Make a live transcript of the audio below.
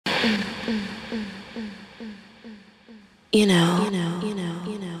You know,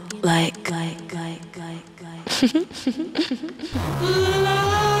 like.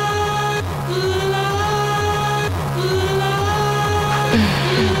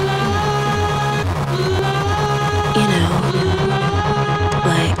 You know,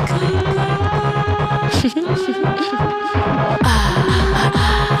 like.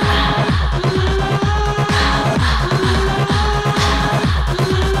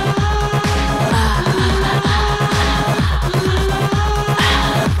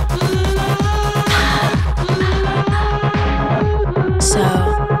 So,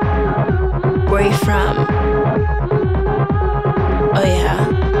 where you from? Oh yeah.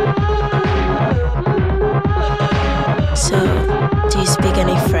 So, do you speak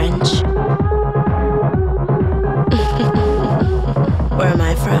any French? Where am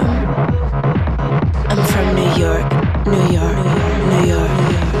I from? I'm from New York, New York, New York,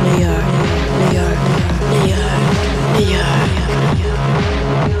 New York, New York, New York, New York.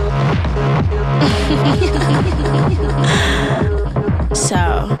 So,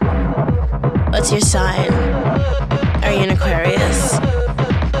 what's your sign? Are you an Aquarius?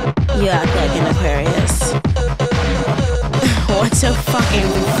 You act like an Aquarius. What's so fucking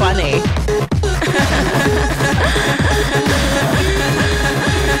funny?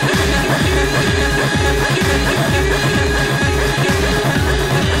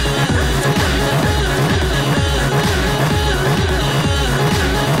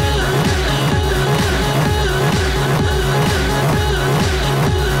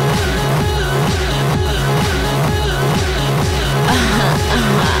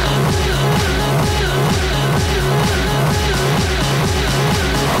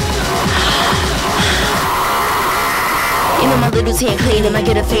 Little tan clean, I might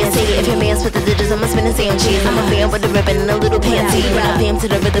get a fancy. If your man split the digits, I'ma spin the same cheese. I'm a fan with a ribbon and a little panty. Rap fam to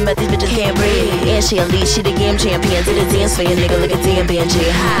the rhythm, but these bitches can't breathe. And she a lead, she the game champion. Did a dance for your nigga like a damn Banshee.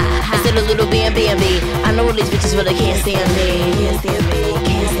 Ha! I said a little Bambi. I know all these bitches really can't stand me. Can't stand me,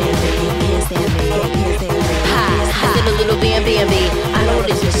 can't stand me, can't stand me, can't stand me. Ha! I said a little Bambi. I know all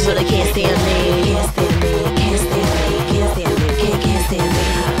these bitches really can't stand me. Can't stand me, can't stand me, can't stand me, can't stand me.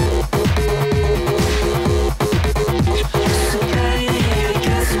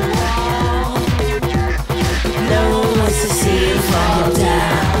 Fall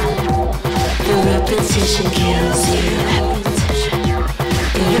down. The repetition kills you.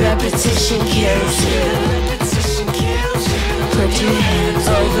 The repetition kills you. Put your hands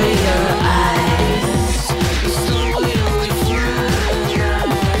over your eyes.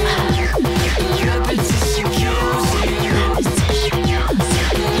 Repetition kills you. Repetition kills you. Repetition kills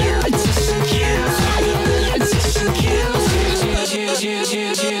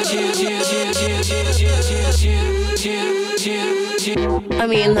you. I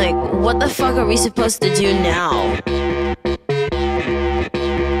mean, like, what the fuck are we supposed to do now?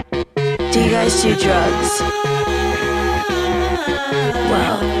 Do you guys do drugs?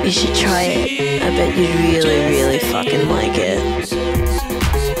 Well, you should try it. I bet you'd really, really fucking like it.